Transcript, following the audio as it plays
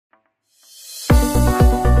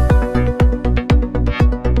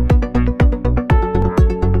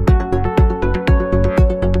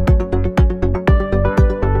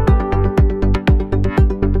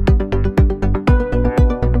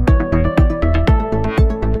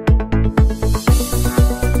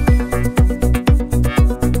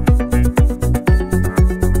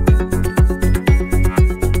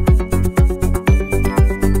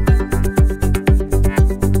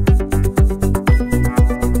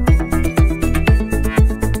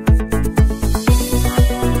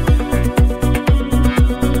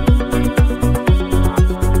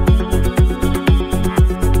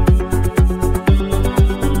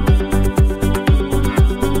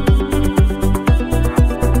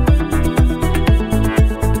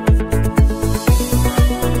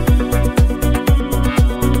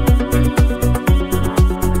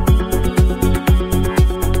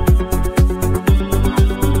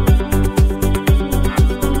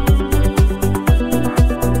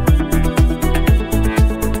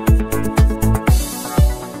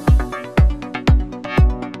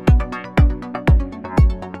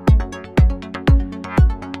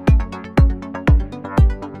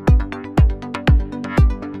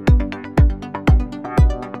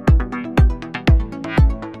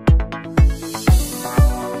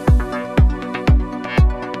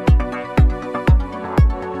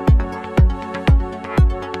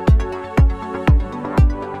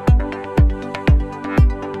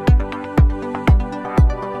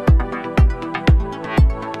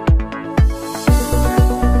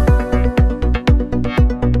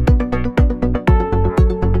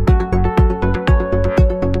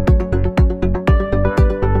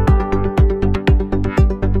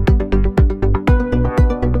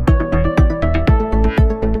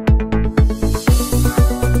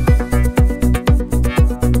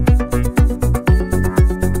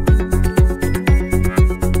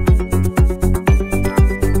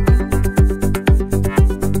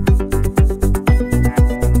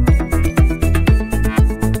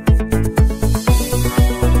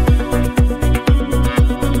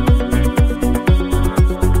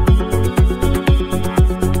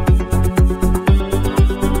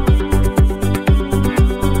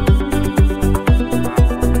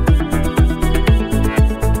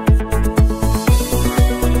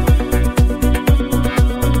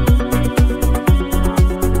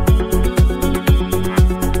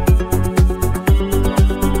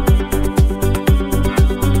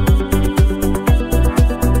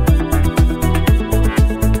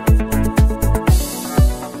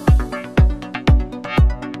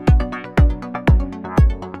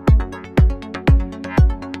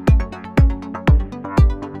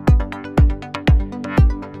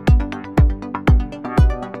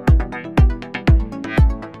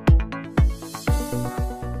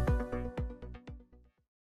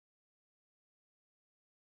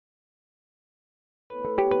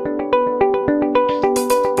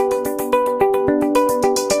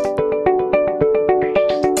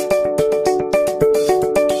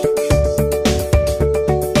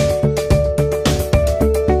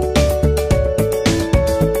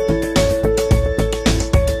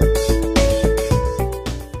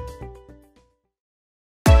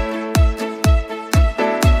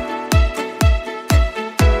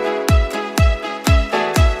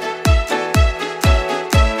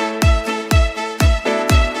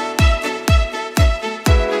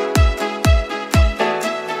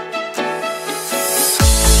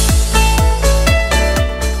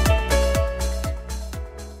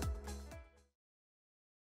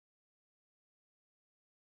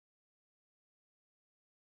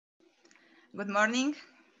Good morning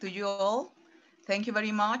to you all. Thank you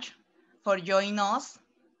very much for joining us.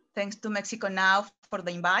 Thanks to Mexico Now for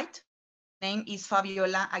the invite. My name is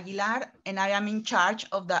Fabiola Aguilar, and I am in charge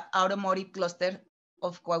of the Automotive Cluster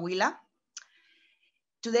of Coahuila.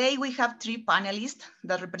 Today, we have three panelists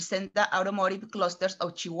that represent the automotive clusters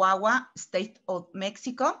of Chihuahua, State of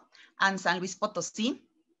Mexico, and San Luis Potosí,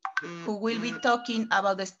 who will be talking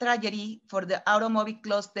about the strategy for the automotive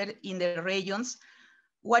cluster in the regions,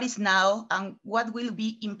 what is now and what will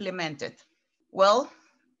be implemented. Well,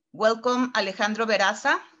 welcome Alejandro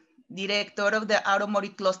Veraza, Director of the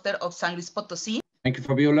Automotive Cluster of San Luis Potosí. Thank you,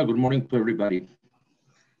 Fabiola. Good morning to everybody.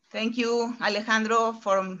 Thank you, Alejandro,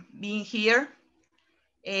 for being here.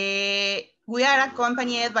 We are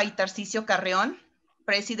accompanied by Tarcisio Carreon,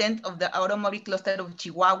 President of the Automotive Cluster of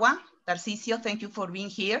Chihuahua. Tarcisio, thank you for being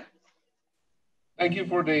here. Thank you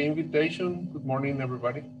for the invitation. Good morning,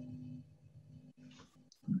 everybody.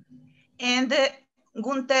 And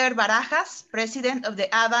Gunter Barajas, President of the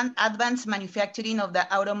Advanced Manufacturing of the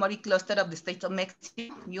Automotive Cluster of the State of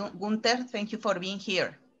Mexico. Gunter, thank you for being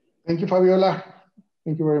here. Thank you, Fabiola.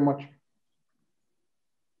 Thank you very much.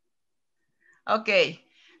 Okay,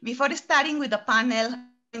 before starting with the panel,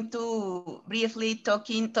 I'm going to briefly talk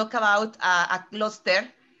about a cluster,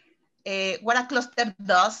 what a cluster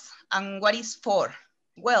does and what it's for.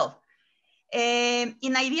 Well, in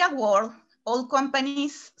ideal world, all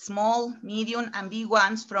companies, small, medium, and big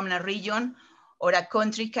ones from a region or a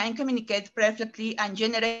country can communicate perfectly and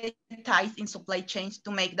generate ties in supply chains to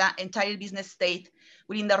make the entire business state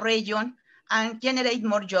within the region and generate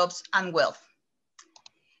more jobs and wealth.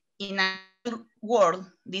 In a world,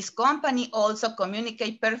 this company also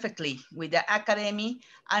communicate perfectly with the academy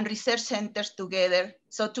and research centers together,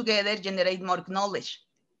 so together generate more knowledge.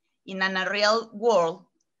 In a real world,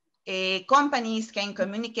 companies can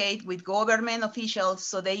communicate with government officials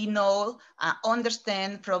so they know and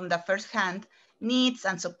understand from the first hand needs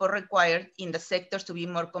and support required in the sectors to be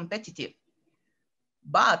more competitive.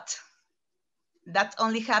 But that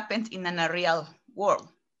only happens in a real world.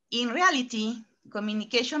 In reality,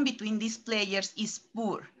 communication between these players is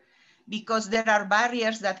poor because there are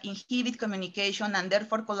barriers that inhibit communication and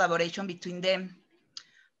therefore collaboration between them.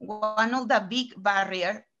 One of the big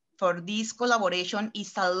barriers for this collaboration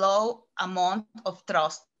is a low amount of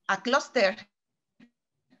trust. A cluster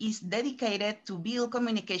is dedicated to build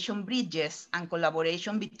communication bridges and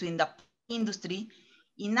collaboration between the industry.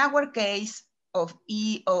 In our case of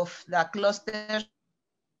the clusters,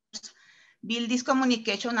 build this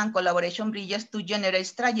communication and collaboration bridges to generate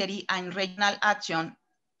strategy and regional action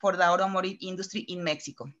for the automotive industry in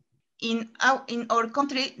Mexico. In our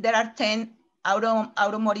country, there are 10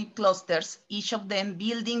 automotive clusters, each of them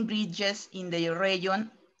building bridges in the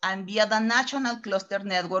region, and via the national cluster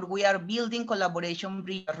network, we are building collaboration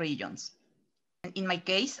regions. In my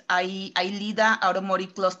case, I lead the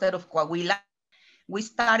automotive cluster of Coahuila. We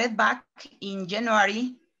started back in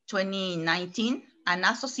January 2019, and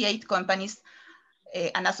associated companies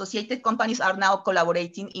are now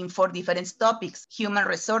collaborating in 4 different topics: human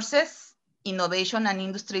resources, innovation and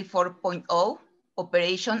industry 4.0,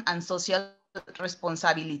 operation and social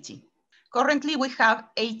responsibility. Currently, we have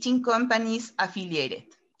 18 companies affiliated.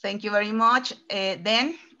 Thank you very much.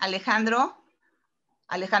 Then Alejandro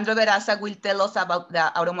Veraza will tell us about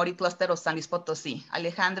the automotive cluster of San Luis Potosí.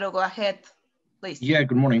 Alejandro, go ahead, please. Yeah,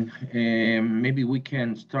 good morning. Maybe we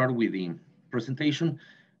can start with the presentation.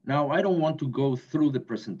 Now, I don't want to go through the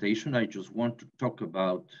presentation. I just want to talk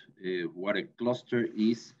about what a cluster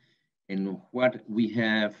is and what we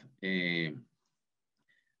have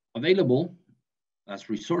available as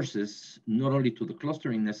resources, not only to the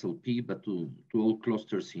cluster in SLP, but to all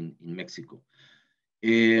clusters in Mexico.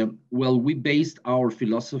 Well, we based our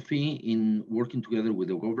philosophy in working together with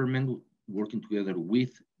the government, working together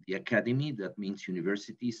with the academy, that means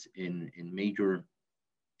universities and major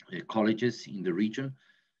colleges in the region.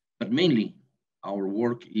 But mainly, our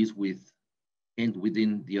work is with and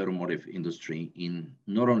within the automotive industry in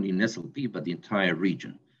not only in SLP, but the entire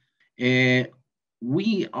region.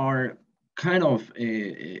 We are kind of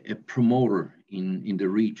a promoter in the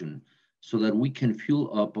region so that we can fuel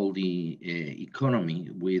up all the economy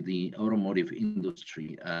with the automotive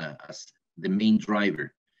industry as the main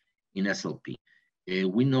driver in SLP.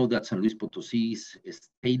 We know that San Luis Potosí is a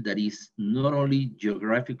state that is not only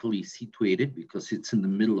geographically situated because it's in the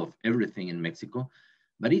middle of everything in Mexico,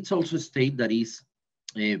 but it's also a state that is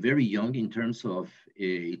very young in terms of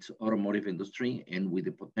its automotive industry and with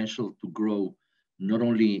the potential to grow not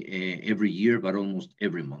only every year, but almost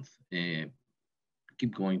every month.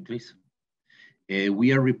 Keep going, please.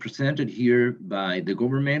 We are represented here by the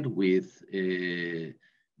government with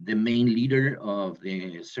the main leader of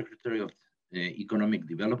the Secretary of Economic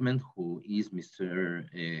Development, who is Mr.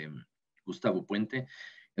 Gustavo Puente.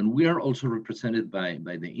 And we are also represented by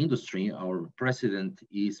the industry. Our president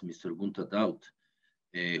is Mr. Gunther Daut,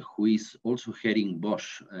 who is also heading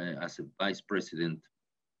Bosch as a vice president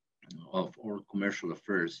of all commercial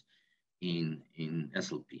affairs in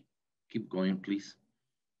SLP. Keep going, please.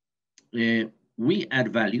 We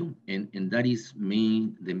add value, and that is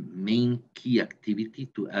the main key activity,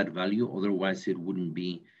 to add value. Otherwise, it wouldn't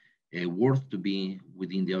be worth to be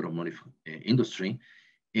within the automotive industry.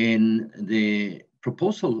 And the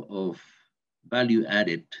proposal of value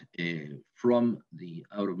added from the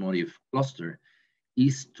automotive cluster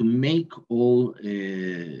is to make all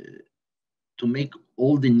the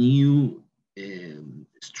new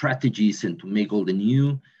strategies and to make all the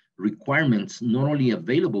new requirements not only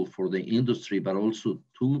available for the industry, but also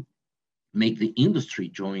to make the industry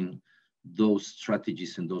join those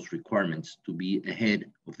strategies and those requirements to be ahead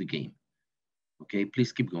of the game. Okay,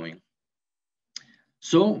 please keep going.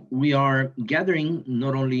 So we are gathering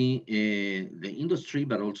not only the industry,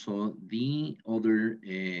 but also the other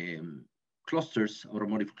clusters,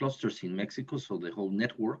 automotive clusters in Mexico, so the whole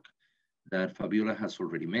network that Fabiola has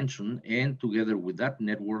already mentioned, and together with that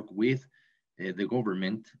network with the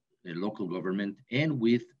government, the local government, and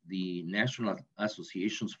with the national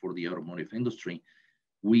associations for the automotive industry,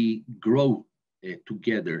 we grow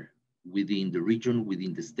together within the region,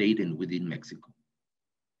 within the state, and within Mexico.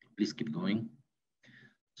 Please keep going.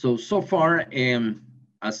 So far,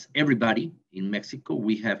 as everybody in Mexico,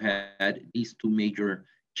 we have had these two major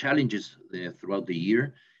challenges throughout the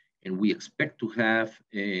year, and we expect to have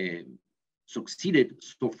succeeded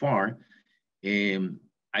so far.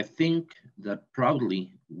 I think that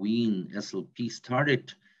proudly, we in SLP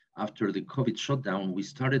started after the COVID shutdown. We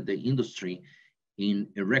started the industry in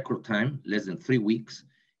a record time, less than 3 weeks,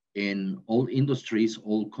 and all industries,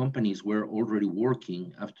 all companies were already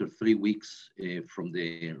working after 3 weeks from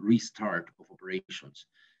the restart of operations.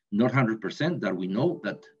 Not 100% that we know,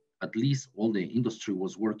 that at least all the industry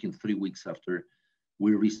was working 3 weeks after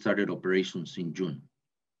we restarted operations in June.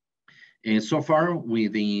 And so far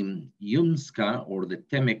with the UMSCA, or the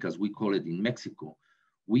TEMEC as we call it in Mexico,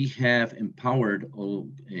 we have empowered all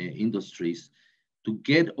industries to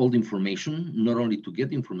get all the information, not only to get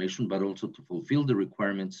the information, but also to fulfill the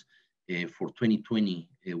requirements for 2020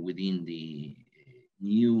 within the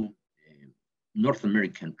new North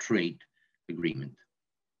American trade agreement.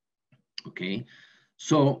 Okay,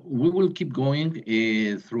 so we will keep going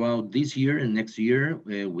throughout this year and next year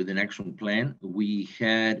with an action plan. We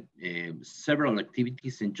had several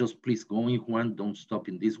activities, and just please go in, Juan, don't stop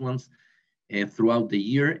in these ones. Throughout the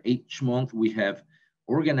year, each month we have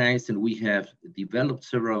organized and we have developed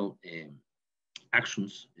several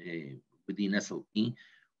actions within SLP,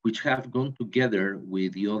 which have gone together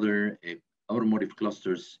with the other automotive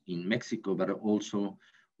clusters in Mexico, but also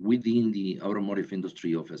within the automotive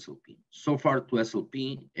industry of SLP. So far to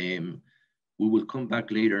SLP, we will come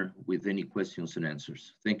back later with any questions and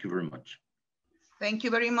answers. Thank you very much. Thank you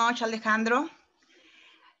very much, Alejandro.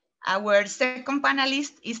 Our second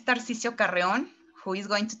panelist is Tarcisio Carreon, who is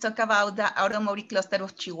going to talk about the automotive cluster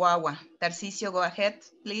of Chihuahua. Tarcisio, go ahead,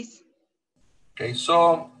 please. Okay,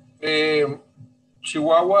 so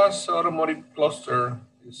Chihuahua's automotive cluster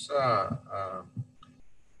is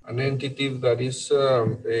an entity that is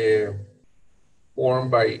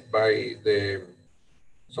formed by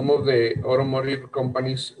some of the automotive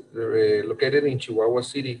companies located in Chihuahua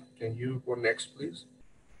City. Can you go next, please?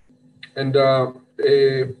 And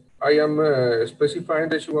I am specifying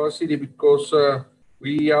the Chihuahua City because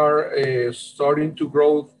we are starting to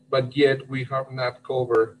grow, but yet we have not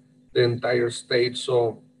covered the entire state.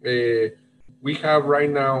 So we have right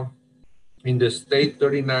now in the state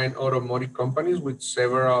 39 automotive companies with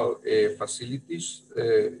several facilities.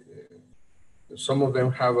 Some of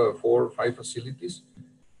them have 4 or 5 facilities.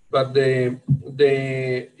 But the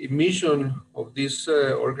mission of this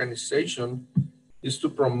organization is to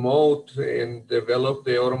promote and develop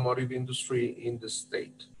the automotive industry in the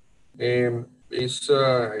state. And it's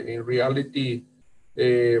in reality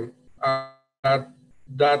that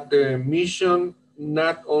the mission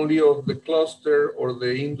not only of the cluster or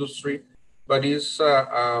the industry, but it's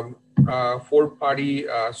a 4-party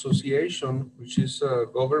association, which is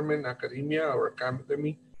government, academia, or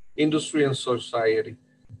academy, industry, and society.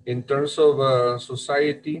 In terms of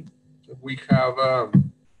society, we have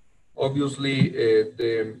obviously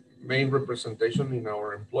the main representation in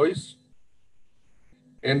our employees.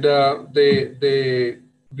 And the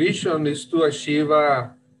vision is to achieve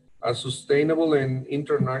a sustainable and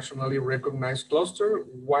internationally recognized cluster.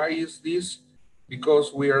 Why is this?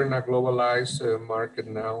 because we are in a globalized market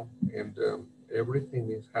now, and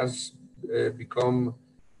everything has become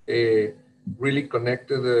really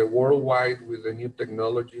connected worldwide with the new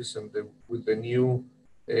technologies and with the new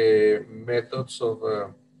methods of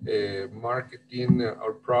marketing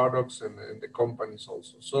our products and the companies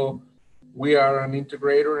also. So we are an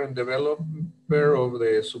integrator and developer of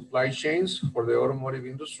the supply chains for the automotive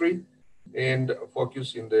industry and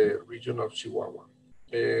focus in the region of Chihuahua.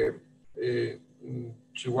 In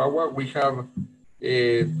Chihuahua, we have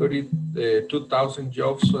 32,000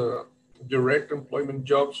 jobs, direct employment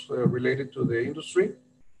jobs related to the industry.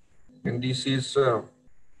 And this is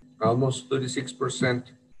almost 36%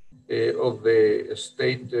 of the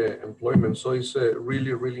state employment. So it's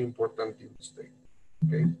really, really important in the state.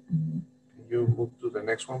 Okay. Can you move to the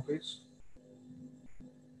next one, please?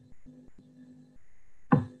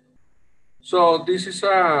 So this is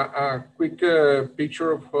a quick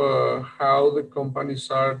picture of how the companies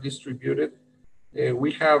are distributed.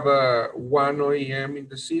 We have one OEM in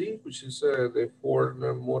the city, which is the Ford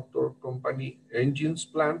Motor Company engines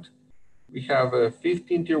plant. We have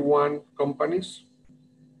 15 tier 1 companies.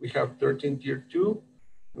 We have 13 tier 2.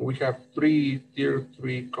 And we have 3 tier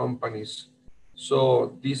 3 companies.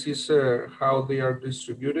 So this is how they are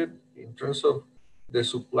distributed in terms of the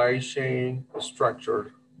supply chain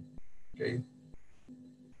structure. Okay.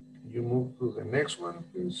 You move to the next one,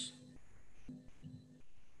 please.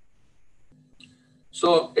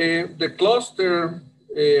 So the cluster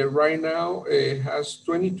right now has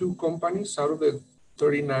 22 companies out of the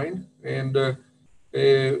 39, and the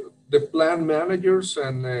plant managers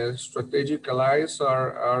and strategic allies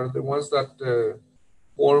are the ones that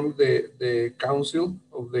form the council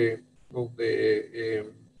of the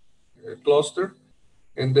cluster.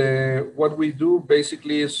 And what we do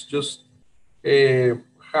basically is just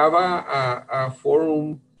have a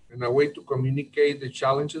forum and a way to communicate the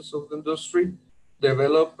challenges of the industry,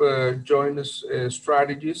 develop joint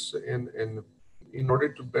strategies and in order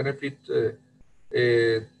to benefit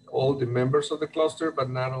all the members of the cluster, but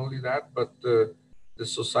not only that, but the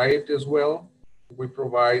society as well. We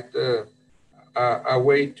provide a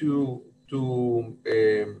way to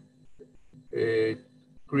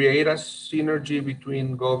create a synergy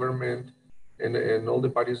between government and all the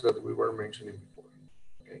parties that we were mentioning before.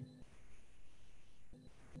 Okay.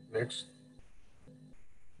 Next.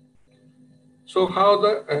 So how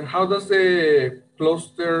does the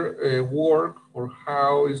cluster work, or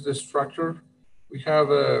how is the structure? We have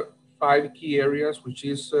 5 key areas, which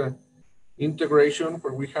is integration,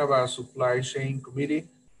 where we have a supply chain committee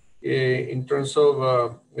in terms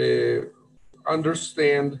of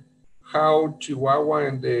understand how Chihuahua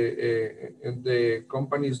and the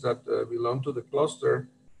companies that belong to the cluster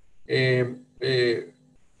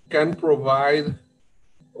can provide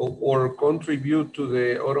or contribute to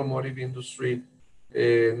the automotive industry,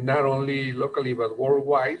 not only locally but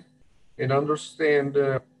worldwide, and understand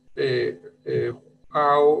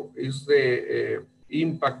how is the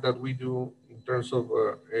impact that we do in terms of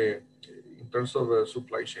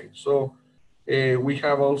supply chain. So we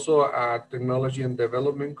have also a technology and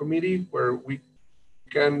development committee where we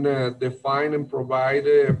can define and provide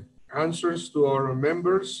answers to our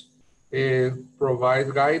members,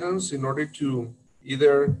 provide guidance in order to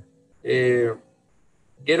either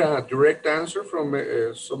get a direct answer from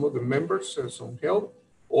some of the members, some help,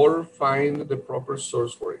 or find the proper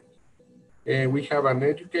source for it. We have an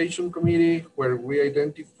education committee where we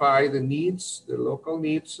identify the needs, the local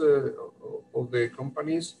needs of the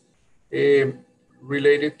companies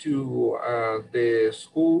related to the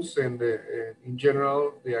schools and in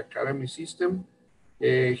general, the academy system.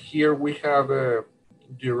 Here we have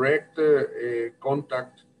direct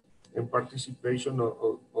contact and participation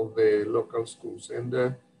of the local schools, and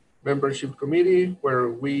the membership committee where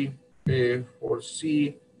we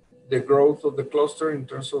foresee the growth of the cluster in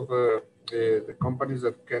terms of the companies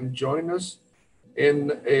that can join us,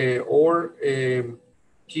 and or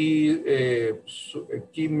key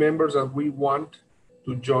members that we want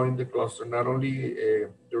to join the cluster, not only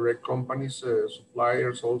direct companies,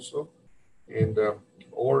 suppliers also, and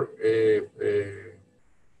or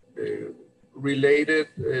related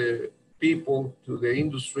people to the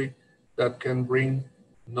industry that can bring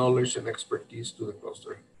knowledge and expertise to the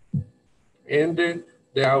cluster. And then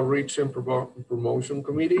the outreach and promotion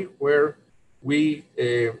committee, where we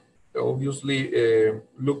obviously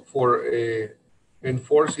look for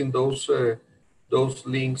enforcing those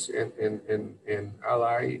links and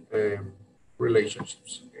ally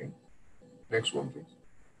relationships. Okay. Next one, please.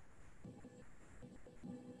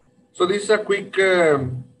 So this is a quick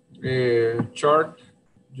chart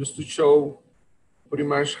just to show pretty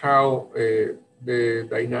much how the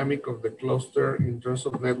dynamic of the cluster in terms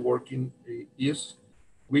of networking is.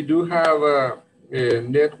 We do have a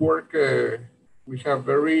network. We have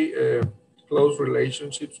very close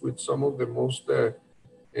relationships with some of the most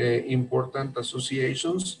important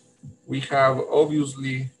associations. We have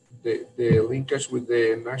obviously the linkage with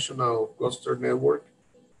the National Cluster Network.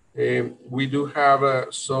 We do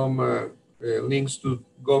have some links to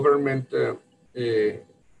government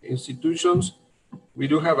institutions. We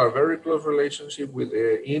do have a very close relationship with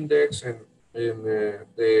the Index and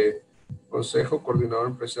the Consejo Coordinador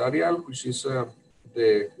Empresarial, which is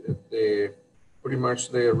the pretty much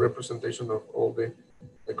the representation of all the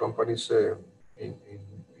companies in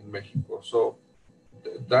Mexico. So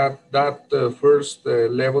that first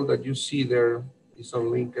level that you see there is a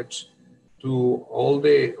linkage to all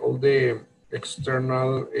the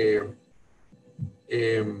external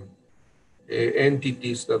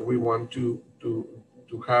entities that we want to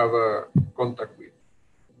have contact with.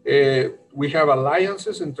 We have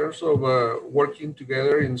alliances in terms of working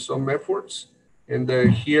together in some efforts. And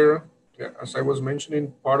here, as I was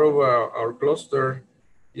mentioning, part of our cluster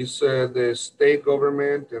is the state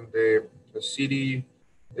government and the city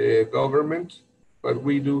government. But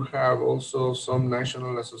we do have also some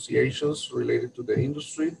national associations related to the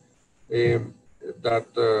industry that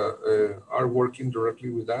are working directly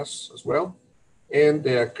with us as well. And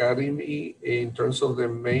the academy in terms of the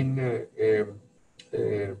main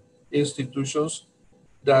institutions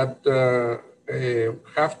that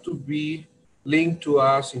have to be linked to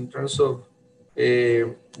us in terms of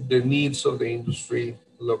the needs of the industry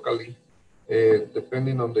locally,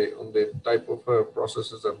 depending on the type of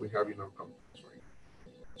processes that we have in our companies. Right?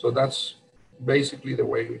 So that's basically the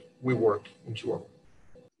way we work in Chihuahua.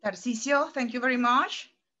 Tarcisio, thank you very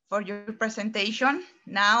much for your presentation.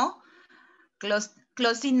 Now,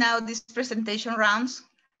 closing now this presentation round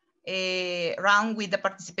with the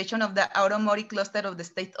participation of the Automotive Cluster of the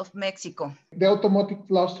State of Mexico. The Automotive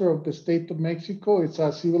Cluster of the State of Mexico is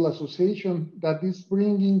a civil association that is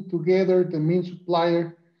bringing together the main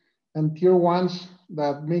supplier and tier ones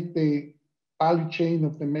that make the value chain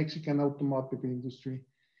of the Mexican automotive industry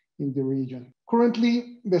in the region.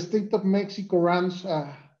 Currently, the State of Mexico ranks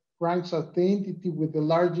as the entity with the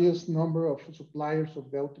largest number of suppliers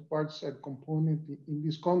of the auto parts and components in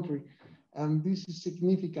this country. And this is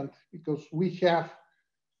significant because we have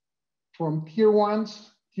from tier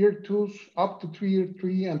ones, tier twos, up to tier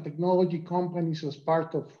three, and technology companies as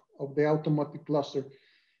part of the automotive cluster.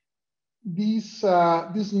 This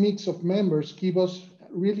mix of members give us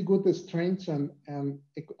really good strengths and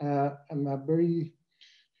a very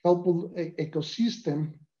helpful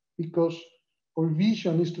ecosystem, because our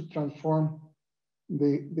vision is to transform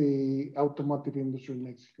the automotive industry in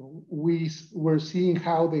Mexico. We're seeing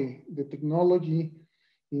how the technology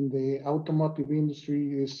in the automotive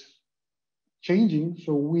industry is changing,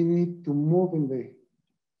 so we need to move in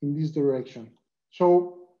this direction.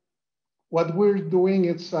 So what we're doing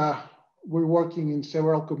is we're working in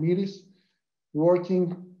several committees,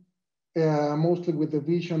 working mostly with the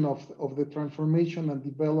vision of the transformation and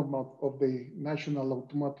development of the national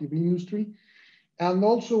automotive industry. And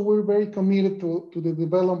also we're very committed to the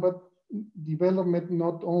development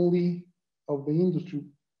not only of the industry,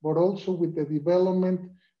 but also with the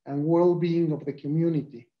development and well-being of the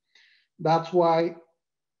community. That's why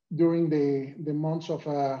during the months of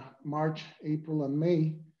March, April, and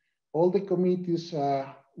May, all the committees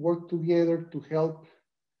work together to help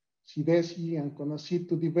CIDESI and CONACYT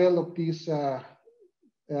to develop this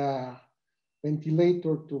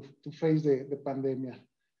ventilator to face the pandemic.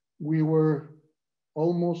 We were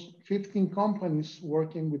almost 15 companies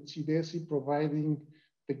working with CIDESI, providing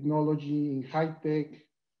technology in high-tech,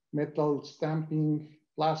 metal stamping,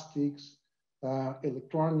 plastics,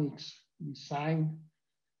 electronics, design,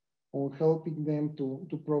 on helping them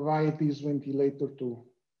to provide this ventilator to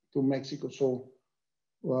Mexico. So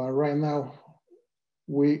right now,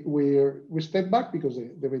 we step back because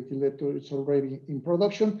the ventilator is already in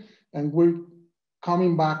production, and we're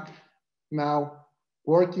coming back now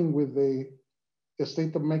working with the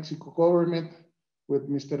State of Mexico government, with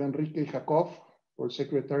Mr. Enrique Jacob, our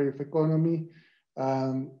Secretary of Economy,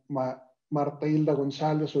 and Marta Hilda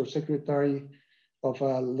Gonzalez, our Secretary of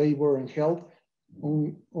Labor and Health,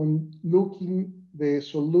 on looking the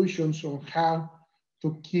solutions on how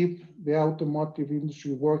to keep the automotive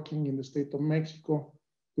industry working in the State of Mexico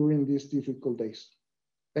during these difficult days.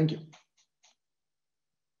 Thank you.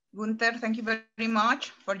 Gunther, thank you very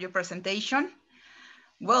much for your presentation.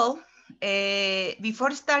 Well,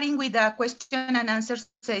 before starting with the question and answer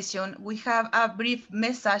session, we have a brief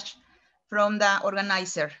message from the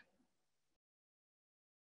organizer.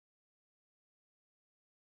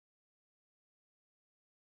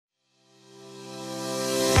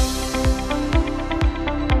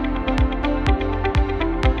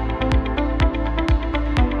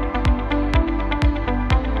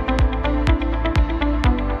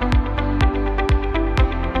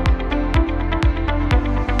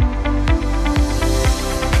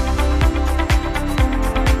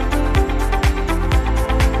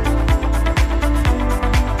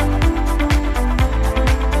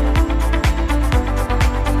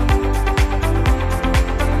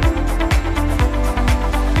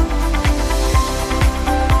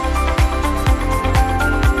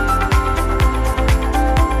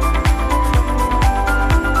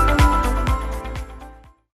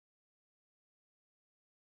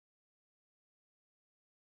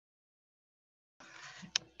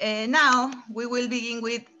 Now we will begin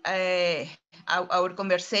with our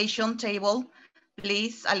conversation table.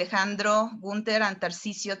 Please, Alejandro, Gunter, and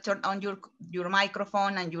Tarcisio, turn on your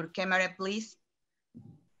microphone and your camera, please.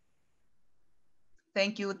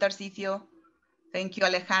 Thank you, Tarcisio. Thank you,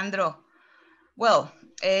 Alejandro. Well,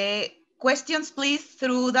 questions, please,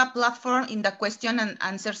 through the platform in the question and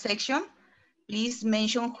answer section. Please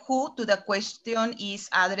mention who to the question is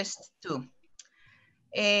addressed to.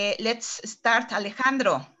 Let's start,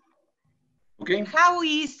 Alejandro. Okay. How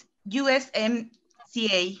is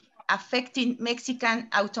USMCA affecting Mexican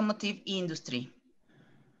automotive industry?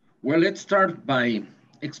 Well, let's start by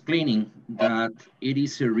explaining that it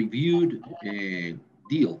is a reviewed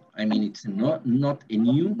deal. I mean, it's not a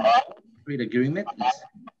new trade agreement.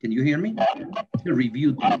 Can you hear me? It's a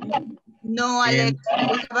reviewed deal. No, Alex, we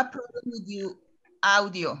have a problem with you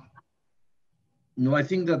audio. No, I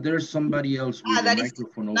think that there's somebody else with the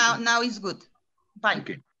microphone open. Now it's good. Fine.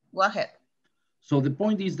 Okay. Go ahead. So the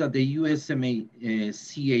point is that the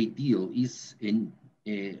USMCA deal is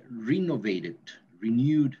a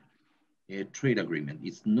renewed trade agreement.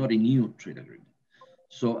 It's not a new trade agreement.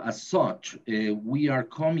 So as such, we are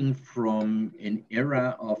coming from an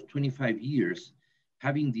era of 25 years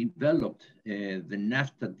having developed the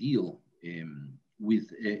NAFTA deal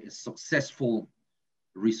with a successful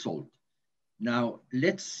result. Now,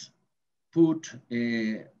 let's put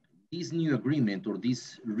this new agreement or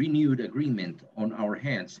this renewed agreement on our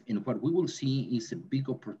hands, and what we will see is a big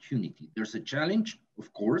opportunity. There's a challenge,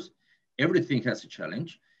 of course. Everything has a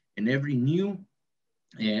challenge, and every new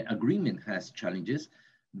agreement has challenges,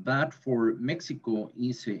 but for Mexico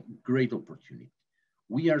is a great opportunity.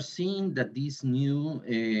 We are seeing that these new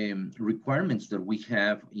requirements that we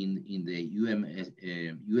have in the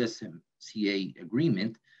USMCA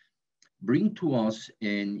agreement bring to us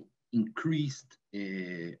an increased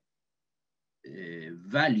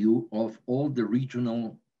value of all the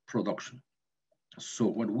regional production. So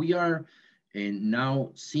what we are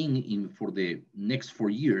now seeing for the next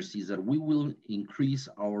 4 years is that we will increase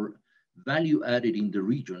our value added in the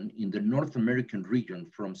region, in the North American region,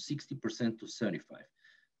 from 60% to 75%.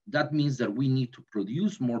 That means that we need to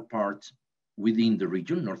produce more parts within the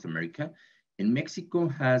region, North America, and Mexico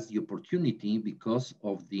has the opportunity because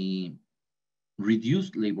of the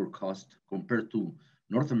reduced labor cost compared to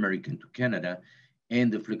North America and to Canada,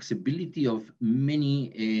 and the flexibility of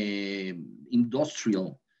many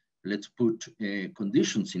industrial, let's put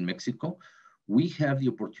conditions in Mexico. We have the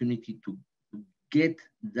opportunity to get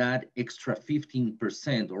that extra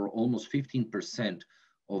 15% or almost 15%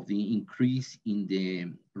 of the increase in the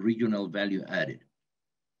regional value added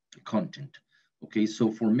content. Okay,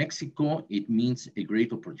 so for Mexico, it means a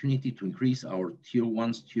great opportunity to increase our tier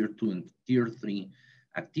 1s, tier 2, and tier 3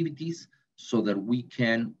 activities so that we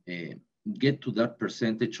can get to that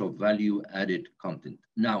percentage of value added content.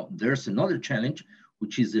 Now, there's another challenge,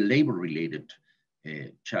 which is the labor related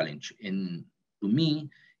challenge. And to me,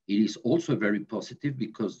 it is also very positive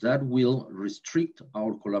because that will restrict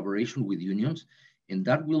our collaboration with unions, and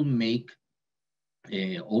that will make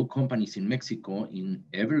all companies in Mexico in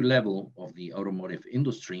every level of the automotive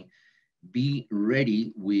industry be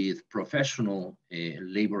ready with professional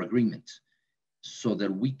labor agreements so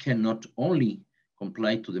that we can not only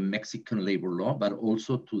comply to the Mexican labor law, but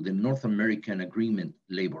also to the North American agreement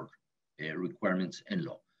labor requirements and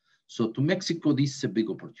law. So to Mexico, this is a big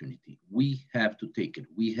opportunity. We have to take it.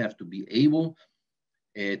 We have to be able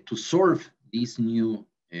to serve these new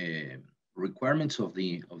requirements of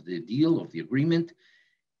the deal, of the agreement,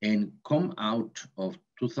 and come out of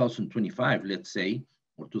 2025, let's say,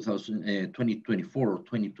 or 2024 or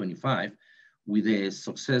 2025 with a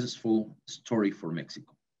successful story for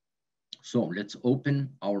Mexico. So let's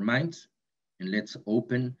open our minds and let's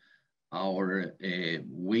open our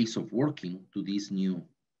ways of working to these new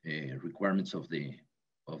requirements of the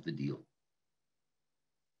deal.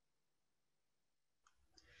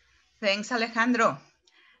 Thanks, Alejandro.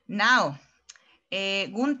 Now,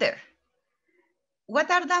 Gunter,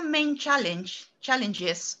 what are the main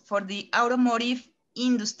challenges for the automotive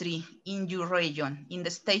industry in your region, in the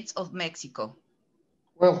states of Mexico?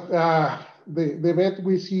 Well, the bet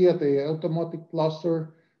we see at the automotive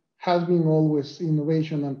cluster has been always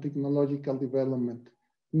innovation and technological development.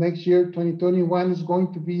 Next year, 2021, is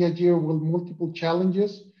going to be a year with multiple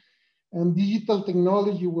challenges, and digital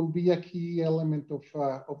technology will be a key element of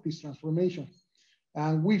this transformation.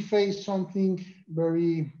 And we face something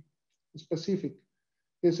very specific,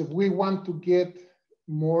 is if we want to get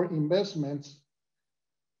more investments,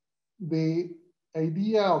 the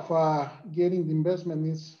idea of getting the investment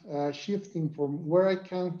is shifting from where I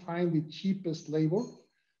can find the cheapest labor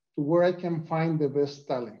to where I can find the best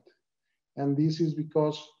talent. And this is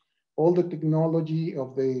because all the technology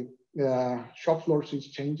of the shop floors is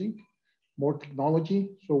changing, more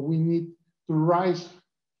technology. So we need to rise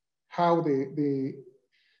how the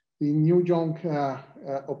new young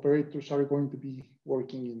operators are going to be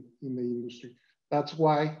working in the industry. That's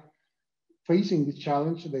why facing this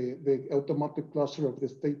challenge, the automotive cluster of the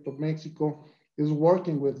state of Mexico is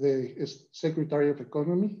working with the Secretary of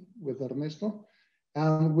Economy, with Ernesto,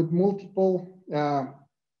 and with multiple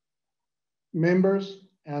members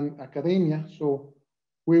and academia. So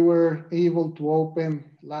we were able to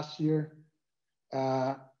open last year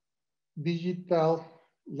a digital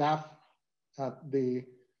lab at the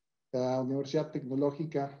Universidad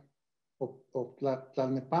Tecnológica of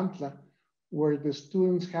Tlalnepantla, where the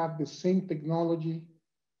students have the same technology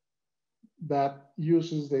that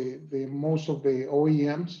uses the most of the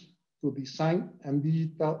OEMs to design and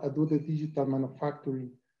do the digital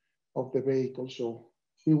manufacturing of the vehicle. So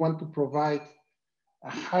we want to provide a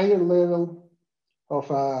higher level of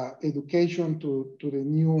education to the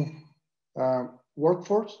new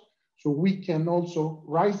workforce, so we can also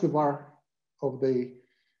raise the bar of the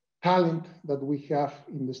talent that we have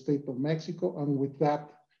in the state of Mexico, and with that,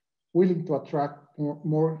 willing to attract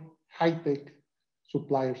more high-tech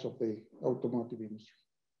suppliers of the automotive industry.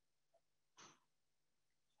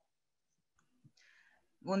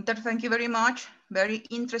 Gunter, thank you very much. Very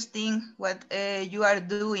interesting what you are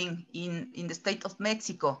doing in the state of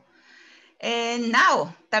Mexico. And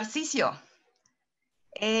now, Tarcisio,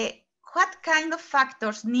 what kind of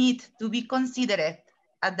factors need to be considered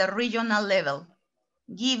at the regional level,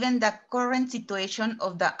 given the current situation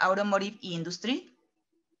of the automotive industry?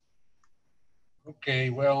 Okay,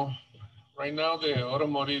 well, right now the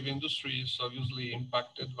automotive industry is obviously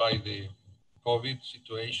impacted by the COVID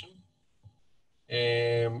situation.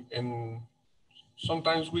 And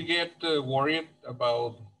sometimes we get worried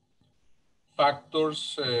about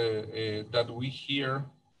factors that we hear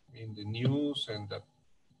in the news and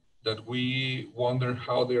that we wonder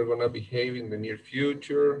how they're going to behave in the near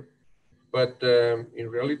future. But in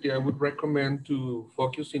reality, I would recommend to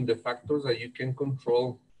focus in the factors that you can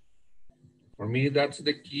control. For me, that's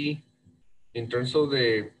the key in terms of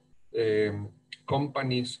the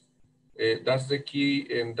companies. That's the key,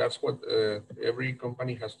 and that's what every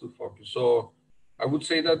company has to focus. So I would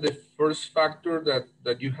say that the first factor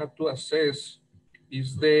that you have to assess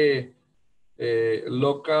is the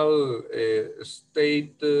local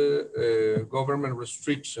state government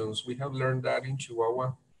restrictions. We have learned that in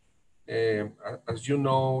Chihuahua. As you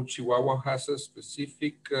know, Chihuahua has a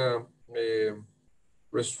specific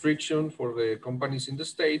restriction for the companies in the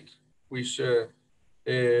state, which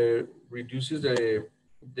reduces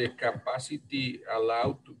the capacity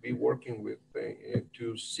allowed to be working with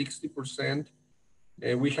to 60%.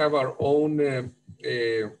 We have our own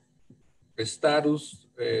status.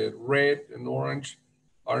 Red and orange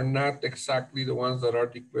are not exactly the ones that are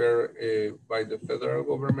declared by the federal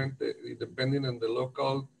government. Depending on the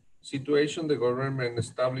local situation, the government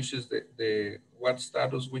establishes what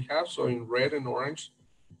status we have. So in red and orange,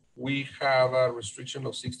 we have a restriction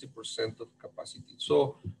of 60% of capacity.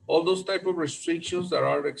 So all those type of restrictions that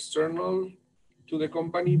are external to the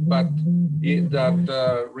company, but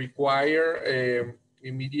that require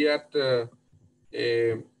immediate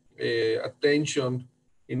attention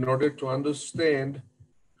in order to understand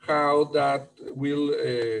how that will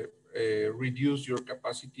reduce your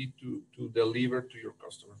capacity to deliver to your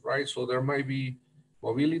customers, right? So there might be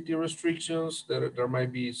mobility restrictions, there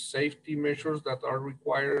might be safety measures that are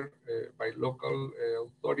required by local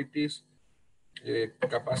authorities,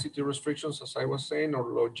 capacity restrictions, as I was saying, or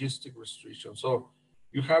logistic restrictions. So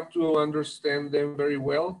you have to understand them very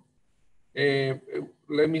well.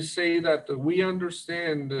 Let me say that we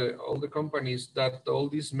understand, all the companies, that all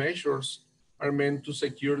these measures are meant to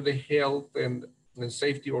secure the health and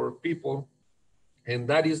safety of our people. And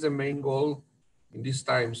that is the main goal in these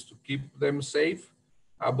times, to keep them safe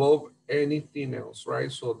above anything else,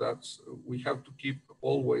 right? So we have to keep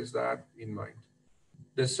always that in mind.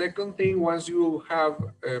 The second thing, once you have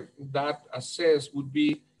that assessed, would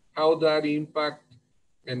be how that impact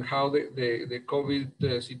and how the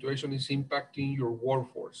COVID situation is impacting your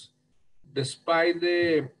workforce. Despite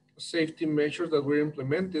the safety measures that were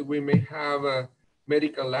implemented, we may have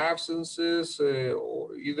medical absences,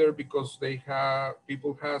 or either because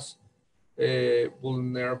people has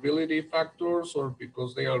vulnerability factors, or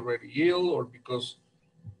because they are already ill, or because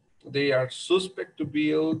they are suspect to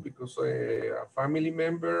be ill because a family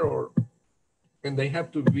member, and they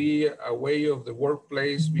have to be away of the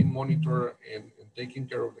workplace, being monitored and taking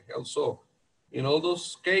care of the health. So In all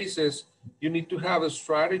those cases, you need to have a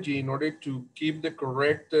strategy in order to keep the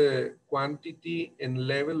correct quantity and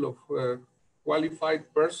level of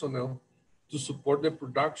qualified personnel to support the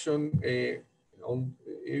production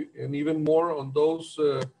and even more on those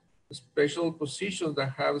special positions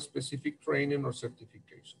that have specific training or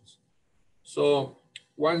certifications. So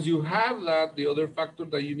once you have that, the other factor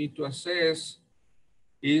that you need to assess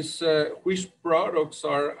is which products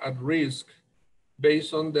are at risk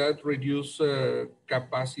based on that reduced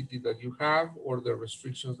capacity that you have or the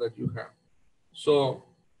restrictions that you have. So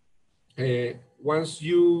once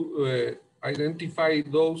you identify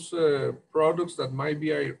those products that might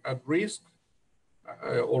be at risk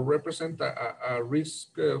or represent a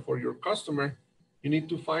risk for your customer, you need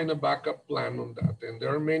to find a backup plan on that. And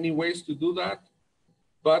there are many ways to do that,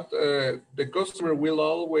 but the customer will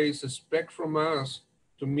always expect from us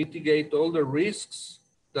to mitigate all the risks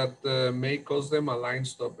that may cause them a line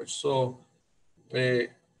stoppage. So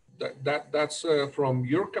that's from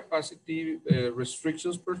your capacity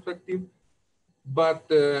restrictions perspective. But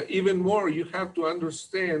even more, you have to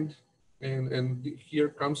understand, and here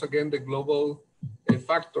comes again the global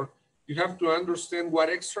factor, you have to understand what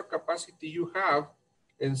extra capacity you have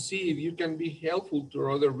and see if you can be helpful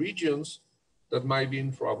to other regions that might be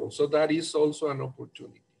in trouble. So that is also an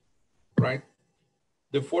opportunity, right?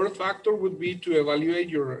 The fourth factor would be to evaluate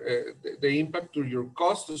your the impact to your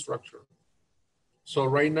cost structure. So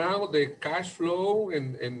right now, the cash flow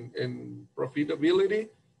and profitability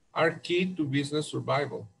are key to business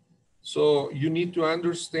survival. So you need to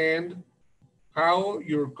understand how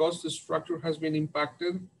your cost structure has been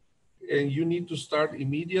impacted, and you need to start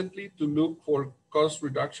immediately to look for cost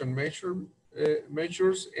reduction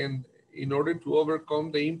measures and in order to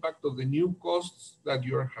overcome the impact of the new costs that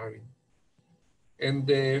you're having. And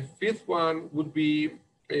the fifth one would be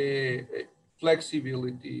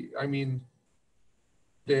flexibility. I mean,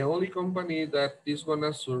 the only company that is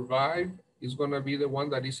gonna survive is gonna be the one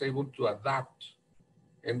that is able to adapt.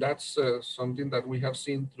 And that's something that we have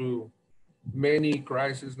seen through many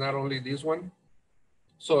crises, not only this one.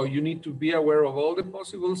 So you need to be aware of all the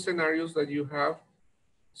possible scenarios that you have,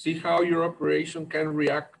 see how your operation can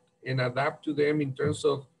react and adapt to them in terms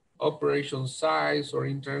of operation size or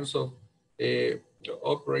in terms of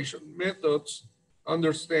operation methods,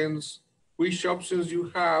 understands which options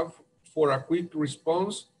you have for a quick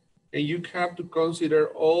response, and you have to consider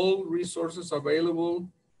all resources available,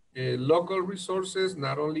 local resources,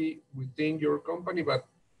 not only within your company, but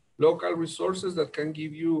local resources that can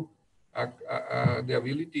give you the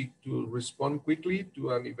ability to respond quickly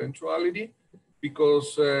to an eventuality,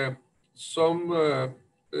 because some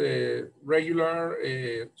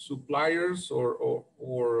regular suppliers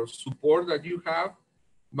or support that you have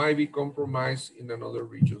might be compromised in another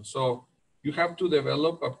region. So you have to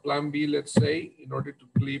develop a plan B, let's say, in order to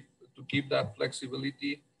keep that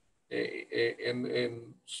flexibility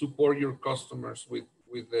and support your customers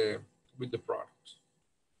with the products.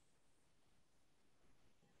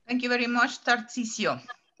 Thank you very much, Tarcisio.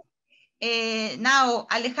 Now,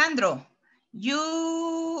 Alejandro,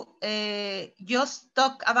 you just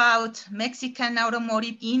talk about Mexican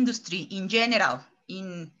automotive industry in general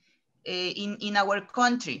in our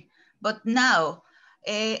country, but now,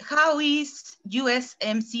 how is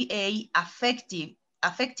USMCA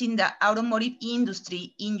affecting the automotive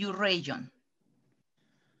industry in your region?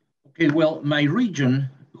 Okay, well, my region,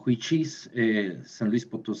 which is San Luis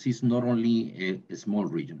Potosí, is not only a small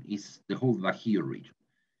region, it's the whole Bajío region.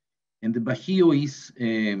 And the Bajío is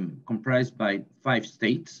comprised by 5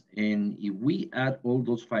 states. And if we add all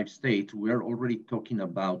those 5 states, we are already talking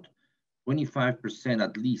about 25%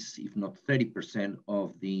 at least, if not 30%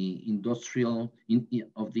 of the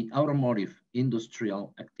of the automotive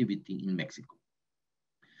industrial activity in Mexico.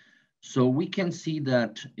 So we can see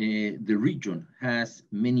that the region has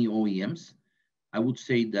many OEMs. I would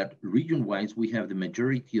say that region-wise, we have the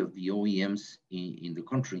majority of the OEMs in the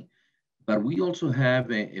country, but we also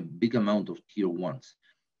have a big amount of tier 1s.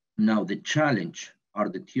 Now, the challenge are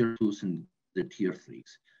the tier 2s and the tier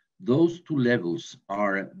 3s. Those 2 levels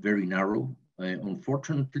are very narrow.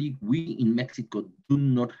 Unfortunately, we in Mexico do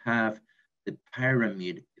not have the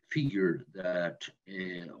pyramid figure that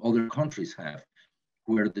other countries have,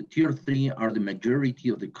 where the tier 3 are the majority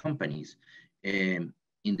of the companies. In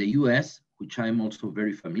the US, which I'm also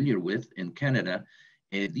very familiar with, and Canada,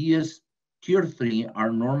 these tier 3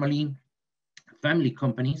 are normally family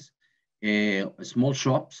companies, small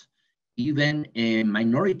shops, even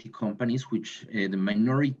minority companies, which the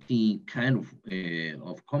minority kind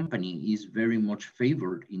of company is very much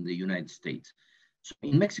favored in the United States. So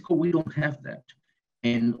in Mexico, we don't have that.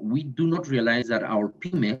 And we do not realize that our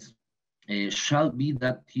pymes shall be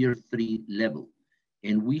that tier 3 level.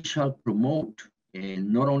 And we shall promote,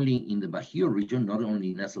 not only in the Bajío region, not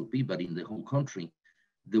only in SLP, but in the whole country,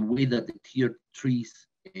 the way that the tier 3s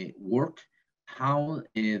work, how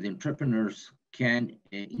the entrepreneurs can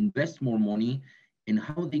invest more money, and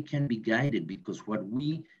how they can be guided, because what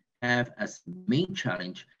we have as main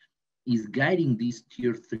challenge is guiding these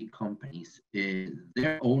tier 3 companies.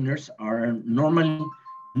 Their owners are normally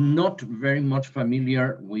not very much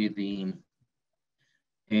familiar with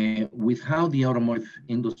how the automotive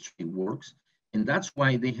industry works, and that's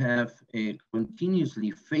why they have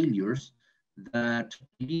continuously failures that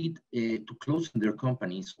lead to closing their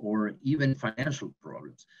companies or even financial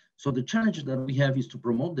problems. So the challenge that we have is to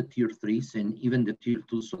promote the tier 3s and even the tier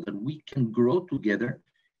 2s so that we can grow together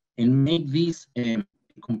and make this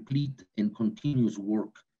complete and continuous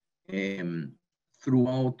work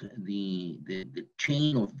throughout the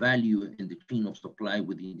chain of value and the chain of supply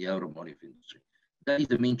within the automotive industry. That is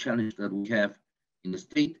the main challenge that we have in the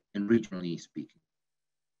state and regionally speaking.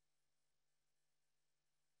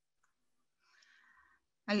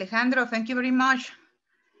 Alejandro, thank you very much.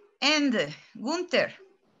 And Gunther,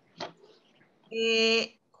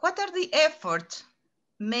 what are the efforts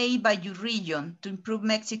made by your region to improve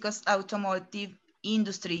Mexico's automotive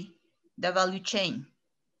industry, the value chain?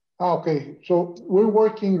 Okay, so we're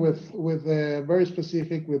working with very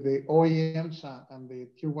specific with the OEMs and the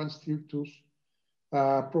tier 1s, tier 2s,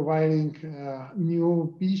 providing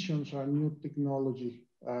new visions or new technology.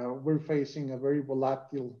 We're facing a very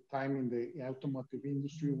volatile time in the automotive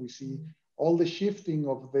industry. We see all the shifting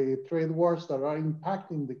of the trade wars that are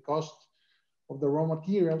impacting the cost of the raw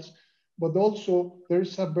materials, but also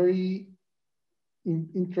there's a very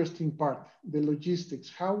interesting part, the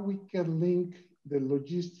logistics, how we can link the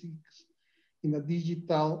logistics in a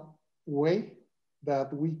digital way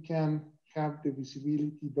that we can have the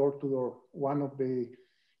visibility door to door. One of the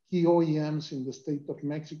key OEMs in the state of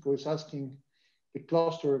Mexico is asking the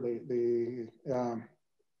cluster, the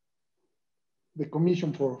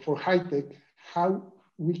Commission for High Tech, how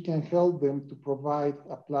we can help them to provide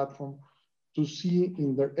a platform to see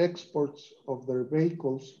in their exports of their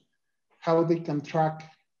vehicles, how they can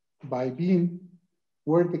track by VIN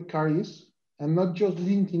where the car is, and not just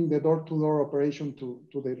linking the door-to-door operation to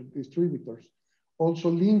the distributors, also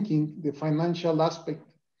linking the financial aspect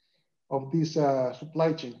of this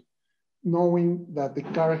supply chain, knowing that the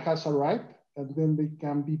car has arrived and then they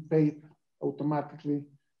can be paid automatically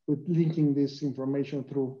with linking this information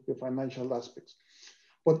through the financial aspects.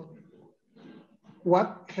 But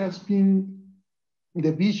what has been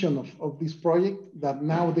the vision of this project, that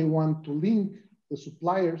now they want to link the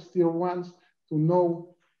suppliers, tier 1s, to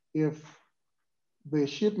know if the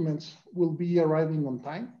shipments will be arriving on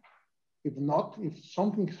time. If not, if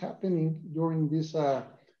something's happening during this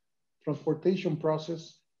transportation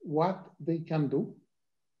process, what they can do,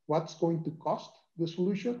 what's going to cost the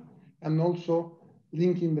solution, and also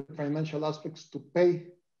linking the financial aspects to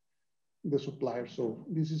pay the supplier. So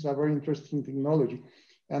this is a very interesting technology.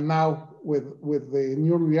 And now with the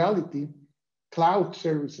new reality, cloud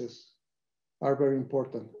services are very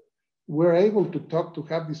important. We're able to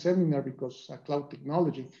have this seminar because of cloud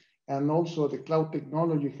technology, and also the cloud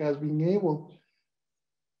technology has been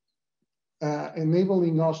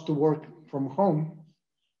enabling us to work from home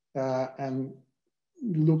and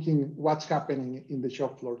looking what's happening in the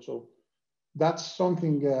shop floor. So that's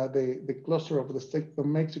something the cluster of the state of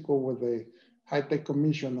Mexico with the High Tech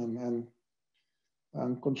Commission and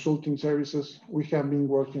consulting services, we have been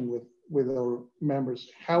working with our members,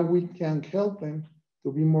 how we can help them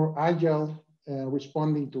to be more agile,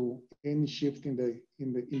 responding to any shift in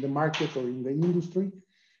the market or in the industry,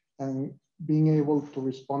 and being able to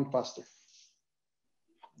respond faster.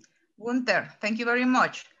 Gunther, thank you very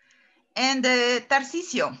much. And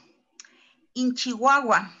Tarcisio, in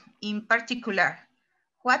Chihuahua in particular,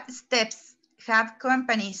 what steps have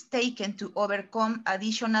companies taken to overcome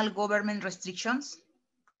additional government restrictions?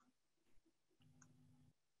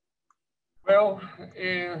 Well,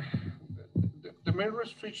 the main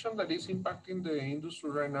restriction that is impacting the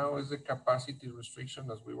industry right now is the capacity restriction,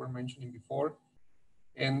 as we were mentioning before.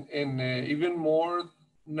 And even more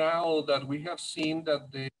now that we have seen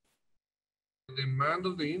that the demand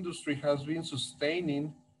of the industry has been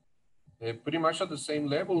sustaining pretty much at the same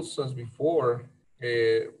levels as before.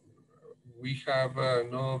 We have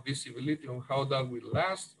no visibility on how that will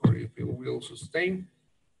last or if it will sustain,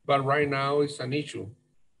 but right now it's an issue.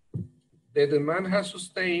 The demand has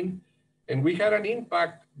sustained, and we had an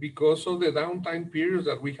impact because of the downtime periods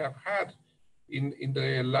that we have had in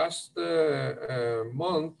the last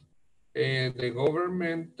month. the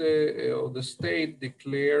government of the state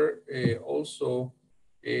declare also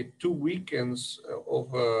 2 weekends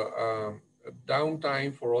of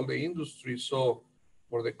downtime for all the industry. So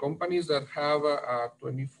for the companies that have a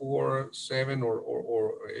 24/7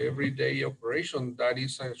 or everyday operation, that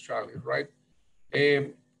is a challenge, right?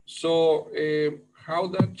 How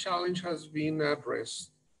that challenge has been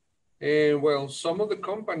addressed? Well, some of the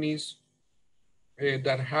companies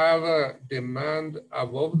that have a demand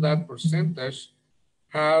above that percentage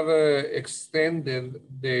have extended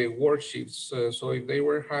the work shifts. So if they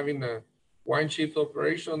were having a 1 shift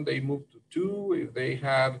operation, they moved to 2. If they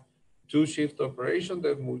had 2 shift operation,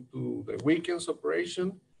 they moved to the weekends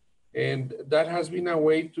operation. And that has been a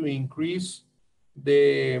way to increase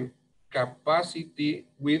the capacity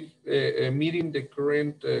with meeting the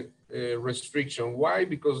current restriction. Why?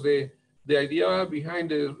 Because the idea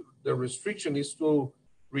behind the restriction is to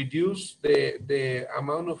reduce the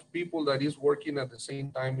amount of people that is working at the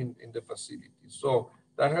same time in the facility. So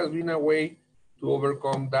that has been a way to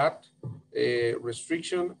overcome that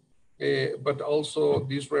restriction, but also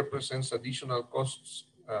this represents additional costs,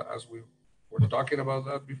 as we were talking about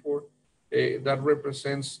that before, that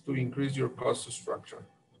represents to increase your cost structure.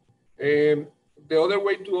 The other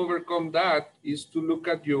way to overcome that is to look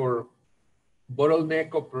at your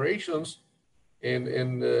bottleneck operations and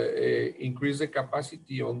increase the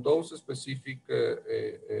capacity on those specific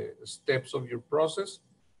steps of your process.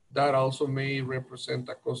 That also may represent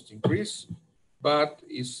a cost increase, but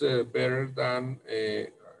is better than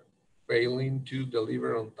failing to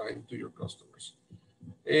deliver on time to your customers.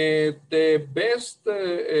 The best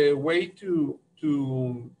way to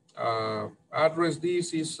address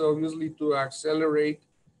this is obviously to accelerate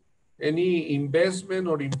any investment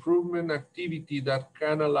or improvement activity that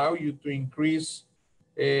can allow you to increase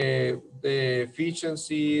the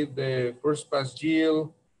efficiency, the first pass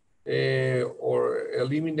yield, or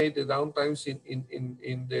eliminate the downtimes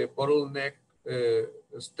in the bottleneck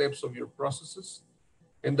steps of your processes.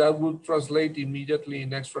 And that would translate immediately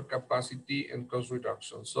in extra capacity and cost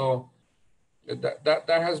reduction. So that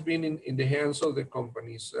has been in the hands of the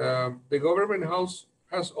companies. The government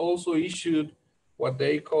has also issued what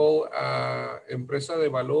they call Empresa de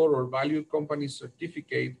Valor or Value Company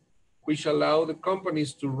Certificate, which allow the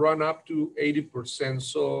companies to run up to 80%.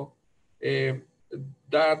 So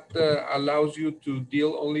that allows you to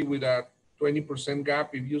deal only with a 20%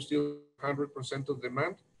 gap if you still have 100% of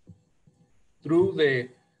demand through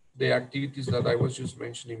the activities that I was just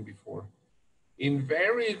mentioning before. In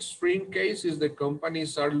very extreme cases, the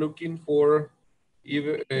companies are looking for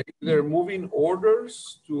either moving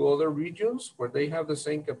orders to other regions where they have the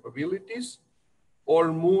same capabilities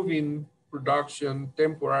or moving production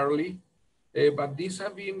temporarily. But these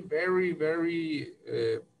have been very, very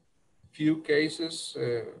few cases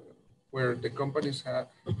where the companies have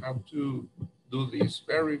to do this,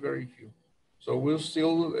 very, very few. So we'll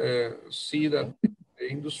still see that the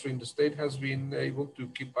industry in the state has been able to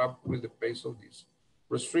keep up with the pace of these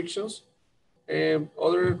restrictions.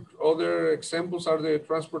 Other examples are the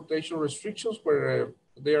transportation restrictions, where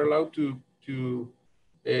they are allowed to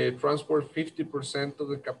transport 50% of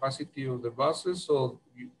the capacity of the buses. So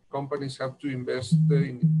companies have to invest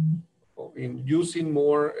in using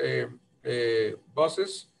more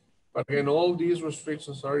buses. But again, all these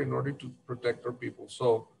restrictions are in order to protect our people.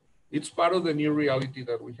 So it's part of the new reality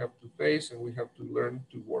that we have to face and we have to learn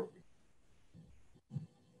to work with.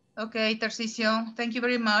 Okay, Tarcisio, thank you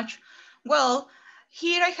very much. Well,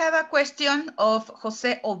 here I have a question of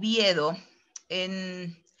Jose Oviedo,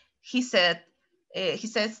 and he says,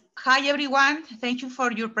 "Hi everyone, thank you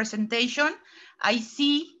for your presentation. I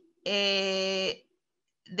see there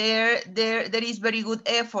is very good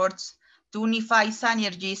efforts to unify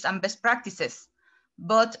synergies and best practices,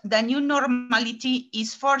 but the new normality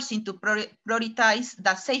is forcing to prioritize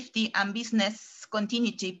the safety and business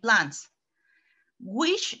continuity plans.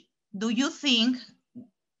 Which do you think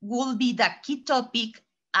will be the key topic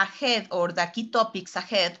ahead or the key topics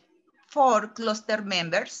ahead for cluster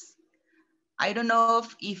members?" I don't know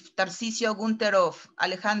if Tarcisio, Gunter, or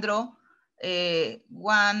Alejandro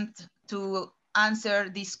want to answer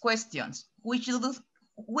these questions. Which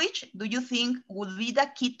do you think would be the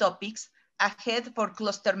key topics ahead for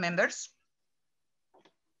cluster members?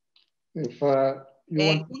 If you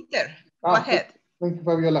want... Gunter, go ahead. Thank you,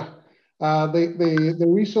 Fabiola. The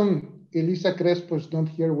reason Elisa Crespo is not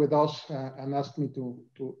here with us and asked me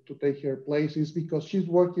to take her place is because she's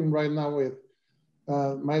working right now with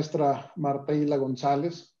Maestra Martaila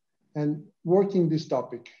Gonzalez and working this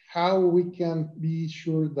topic, how we can be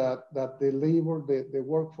sure that the labor, the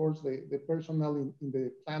workforce, the personnel in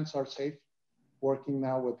the plants are safe, working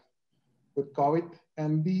now with COVID,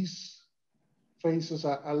 and this faces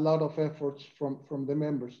a lot of efforts from the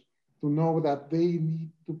members to know that they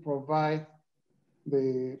need to provide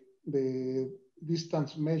the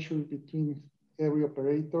distance measure between every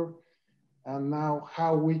operator, and now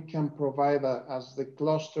how we can provide as the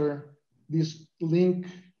cluster this link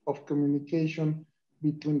of communication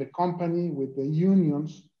between the company with the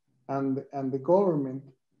unions and the government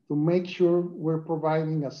to make sure we're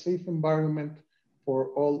providing a safe environment for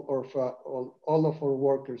all of our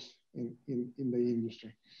workers in the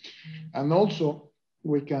industry. And also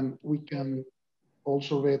we can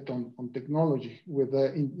also bet on technology. With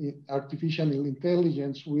artificial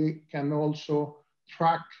intelligence, we can also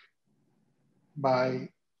track by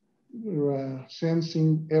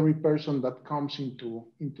sensing every person that comes into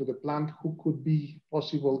the plant who could be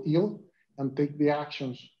possible ill, and take the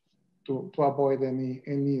actions to avoid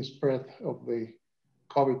any spread of the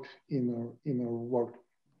COVID in our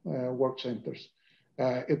work centers.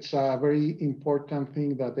 It's a very important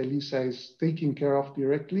thing that Elisa is taking care of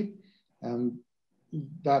directly, and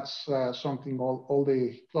that's something all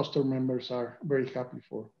the cluster members are very happy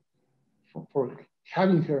for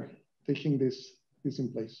having her taking this in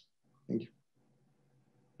place. Thank you.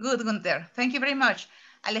 Good, Gunther. Thank you very much.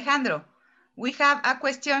 Alejandro, we have a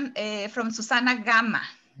question from Susana Gama.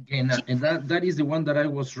 And that is the one that I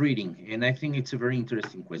was reading, and I think it's a very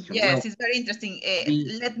interesting question. Yes, well, it's very interesting.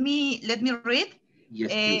 Let me read. Yes,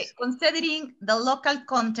 please. Considering the local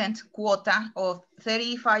content quota of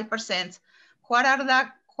 35%, what are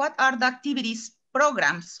the activities,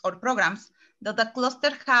 programs that the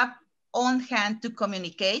cluster have on hand to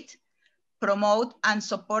communicate, promote, and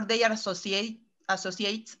support their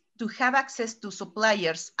associates to have access to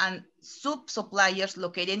suppliers and sub-suppliers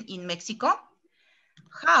located in Mexico?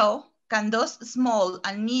 How can those small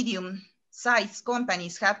and medium-sized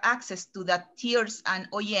companies have access to the tiers and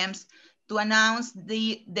OEMs to announce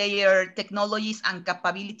their technologies and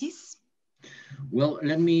capabilities? Well,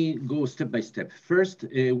 let me go step by step. First,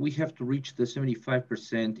 we have to reach the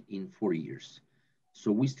 75% in 4 years.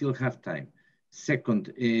 So we still have time.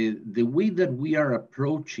 Second, the way that we are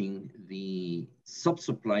approaching the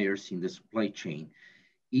sub-suppliers in the supply chain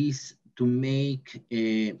is to make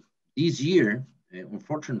this year,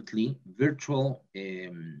 unfortunately, virtual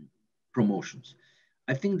promotions.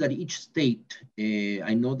 I think that each state,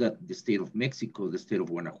 I know that the state of Mexico, the state of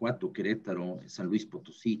Guanajuato, Querétaro, San Luis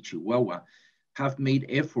Potosí, Chihuahua, have made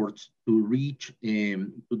efforts to reach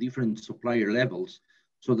to different supplier levels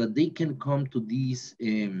so that they can come to these,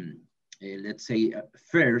 let's say,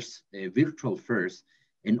 fairs, virtual fairs,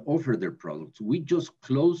 and offer their products. We just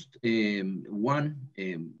closed one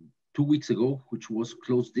 2 weeks ago, which was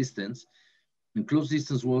Closed Distance. And Closed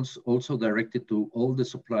Distance was also directed to all the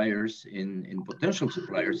suppliers and potential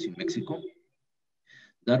suppliers in Mexico.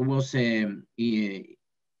 That was very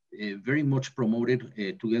much promoted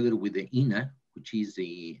together with the INA, which is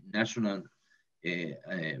the National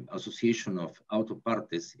Association of Auto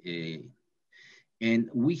Partes. And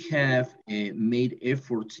we have made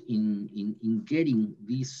efforts in getting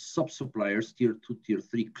these sub-suppliers, tier 2, tier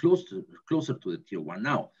 3, closer to the tier 1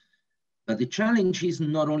 now. But the challenge is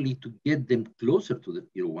not only to get them closer to the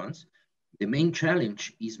tier 1s, the main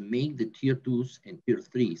challenge is make the tier 2s and tier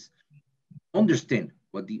 3s understand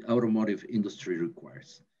what the automotive industry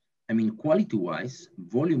requires. I mean, quality-wise,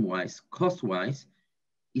 volume-wise, cost-wise,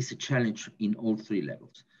 is a challenge in all 3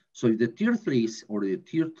 levels. So if the tier 3s or the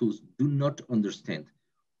tier 2s do not understand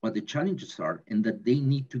what the challenges are and that they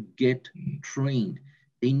need to get trained,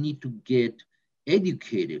 they need to get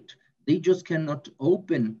educated, they just cannot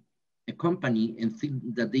open a company and think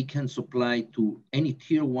that they can supply to any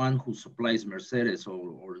tier 1 who supplies Mercedes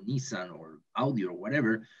or Nissan or Audi or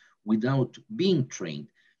whatever without being trained.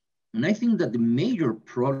 And I think that the major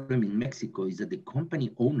problem in Mexico is that the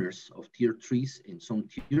company owners of tier 3s and some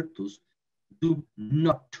tier 2s do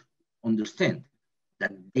not understand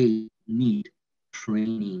that they need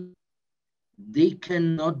training. They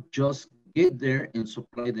cannot just get there and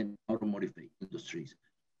supply the automotive industries.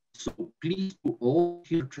 So please, to all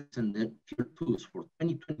tier 3s and tier 2s for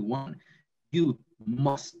 2021, you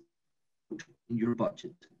must put in your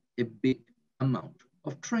budget a big amount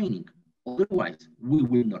of training. Otherwise, we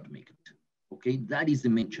will not make it. Okay, that is the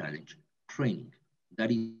main challenge, training.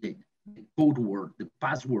 That is the code word, the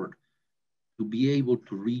password to be able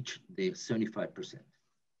to reach the 75%.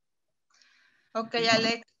 Okay,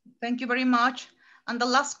 Alex, thank you very much. And the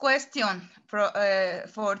last question for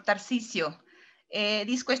Tarcisio.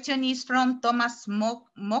 This question is from Thomas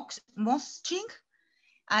Mosching,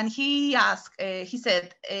 and he asked, he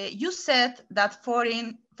said, you said that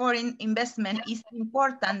foreign investment is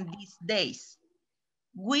important these days.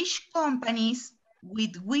 which companies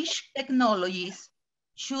with which technologies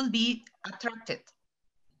should be attracted?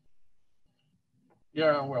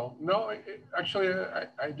 Yeah, well, no, actually,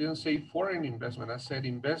 I didn't say foreign investment. I said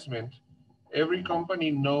investment. Every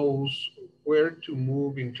company knows where to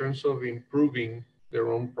move in terms of improving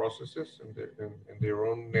their own processes and their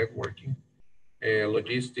own networking,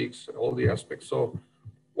 logistics, all the aspects. So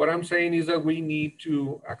what I'm saying is that we need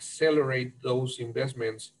to accelerate those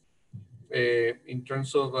investments in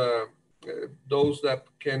terms of those that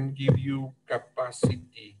can give you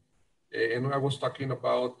capacity. And I was talking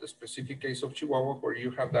about the specific case of Chihuahua where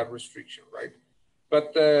you have that restriction, right?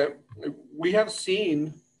 But we have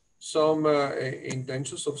seen some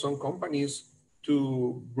intentions of some companies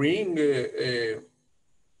to bring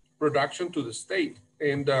production to the state.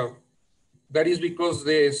 And that is because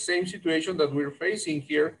the same situation that we're facing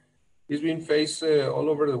here is being faced all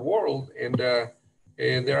over the world. And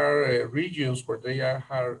there are regions where they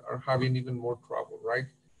are having even more trouble, right?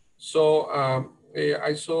 So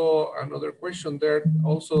I saw another question there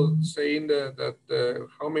also saying that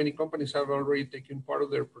how many companies have already taken part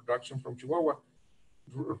of their production from Chihuahua.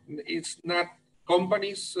 It's not,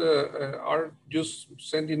 companies are just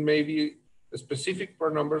sending maybe specific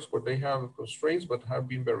part numbers where they have constraints, but have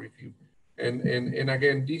been very few. And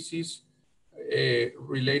again, this is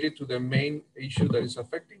related to the main issue that is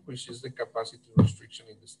affecting, which is the capacity restriction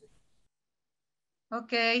in the state.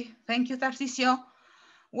 Okay, thank you, Tarcisio.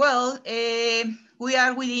 Well, we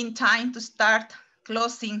are within time to start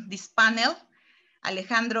closing this panel.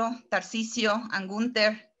 Alejandro, Tarcisio, and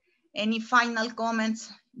Gunther, any final comments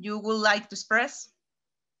you would like to express?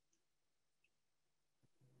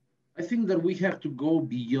 I think that we have to go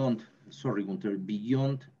beyond, sorry, Gunther,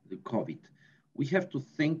 beyond the COVID. We have to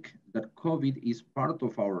think that COVID is part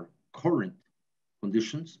of our current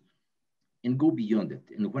conditions and go beyond it.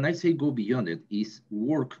 And when I say go beyond it, is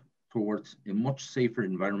work towards a much safer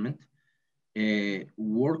environment,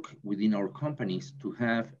 work within our companies to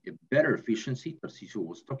have a better efficiency. Tarcisio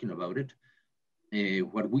was talking about it.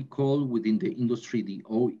 What we call within the industry, the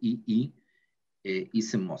OEE,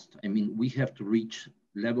 is a must. I mean, we have to reach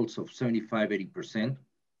levels of 75, 80%.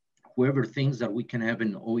 Whoever thinks that we can have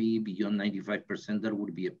an OEE beyond 95%, that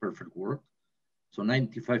would be a perfect world. So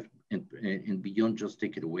 95 and beyond, just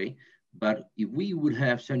take it away. But if we would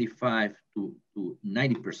have 75 to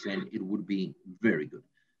 90%, it would be very good.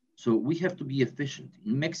 So we have to be efficient.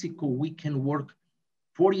 In Mexico, we can work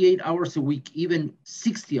 48 hours a week, even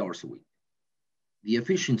 60 hours a week. The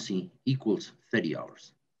efficiency equals 30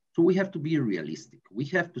 hours. So we have to be realistic. We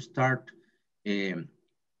have to start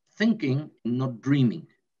thinking, not dreaming.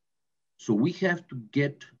 So we have to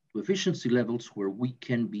get to efficiency levels where we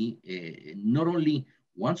can be not only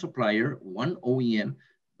one supplier, one OEM,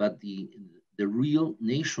 but the real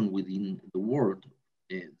nation within the world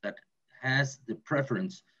that has the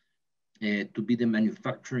preference to be the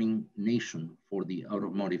manufacturing nation for the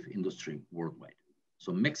automotive industry worldwide.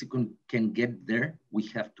 So Mexico can get there. We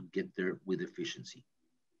have to get there with efficiency.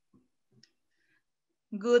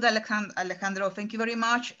 Good, Alejandro. Thank you very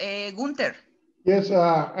much. Gunther. Yes,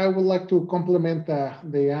 I would like to complement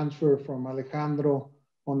the answer from Alejandro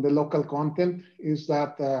on the local content, is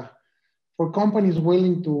that for companies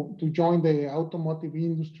willing to join the automotive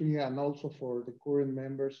industry and also for the current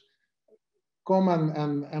members, come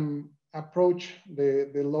and approach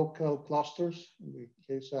the local clusters. In the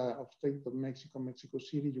case of State of Mexico, Mexico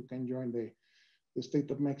City, you can join the State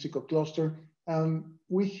of Mexico cluster.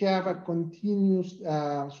 We have a continuous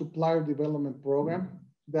supplier development program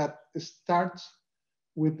that starts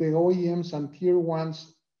with the OEMs and tier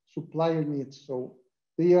ones supplier needs. So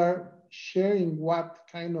they are sharing what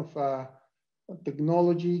kind of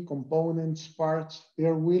technology, components, parts they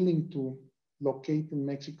are willing to locate in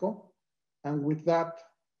Mexico. And with that,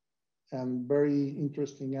 and very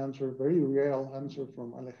interesting answer, very real answer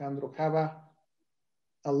from Alejandro, have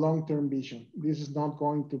a long-term vision. This is not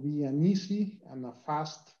going to be an easy and a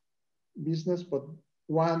fast business, but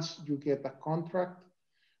once you get a contract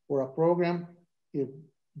or a program, if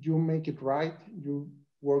you make it right, you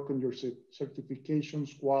work on your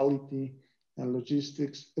certifications, quality, and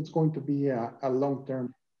logistics, it's going to be a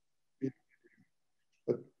long-term business.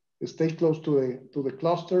 But stay close to the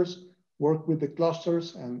clusters, work with the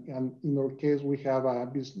clusters, and in our case, we have a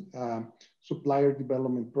business, supplier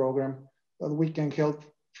development program that we can help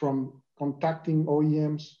from contacting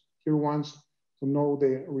OEMs, tier ones, to know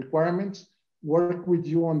the requirements, work with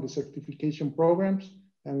you on the certification programs,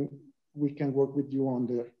 and we can work with you on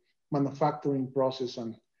the manufacturing process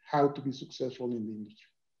and how to be successful in the industry.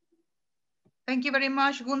 Thank you very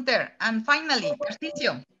much, Gunther. And finally,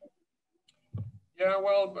 Tarcisio. Yeah,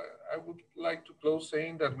 well, I would like to close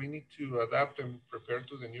saying that we need to adapt and prepare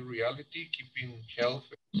to the new reality, keeping health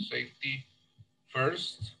and safety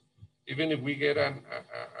first. Even if we get a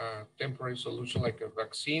temporary solution like a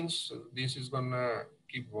vaccines, this is gonna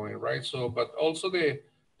keep going, right? So, but also the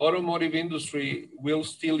automotive industry will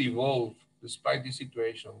still evolve despite the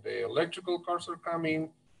situation. The electrical cars are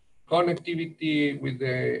coming, connectivity with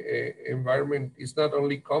the environment is not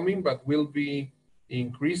only coming, but will be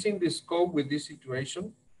increasing the scope with this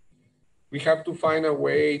situation. We have to find a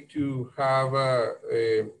way to have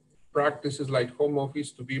practices like home office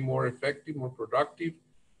to be more effective, more productive.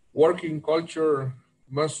 Working culture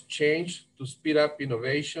must change to speed up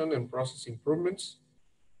innovation and process improvements.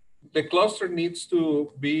 The cluster needs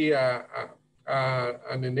to be an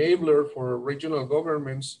enabler for regional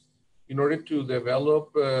governments in order to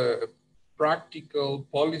develop practical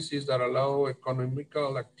policies that allow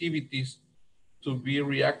economical activities to be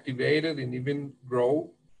reactivated and even grow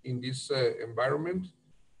in this environment.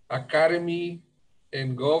 Academy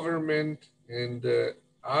and government and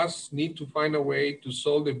us need to find a way to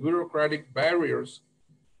solve the bureaucratic barriers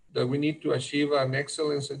that we need to achieve an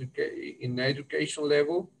excellence in education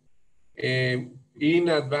level and in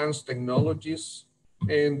advanced technologies.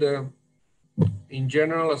 And in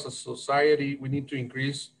general, as a society, we need to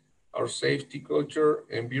increase our safety culture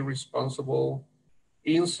and be responsible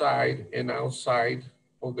inside and outside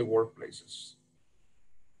of the workplaces.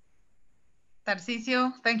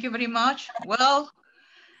 Tarcisio, thank you very much. Well,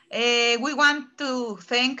 we want to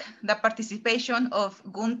thank the participation of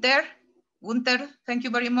Gunther. Gunther, thank you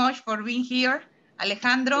very much for being here.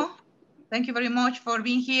 Alejandro, thank you very much for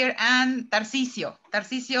being here. And Tarcisio,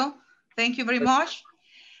 thank you very much.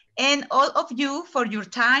 And all of you for your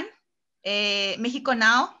time. Mexico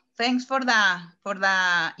Now, thanks for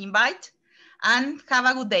the invite and have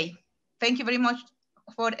a good day. Thank you very much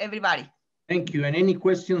for everybody. Thank you. And any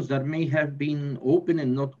questions that may have been open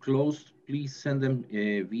and not closed, please send them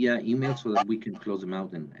via email so that we can close them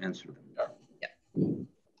out and answer them. Yeah.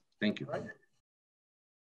 Thank you. Right.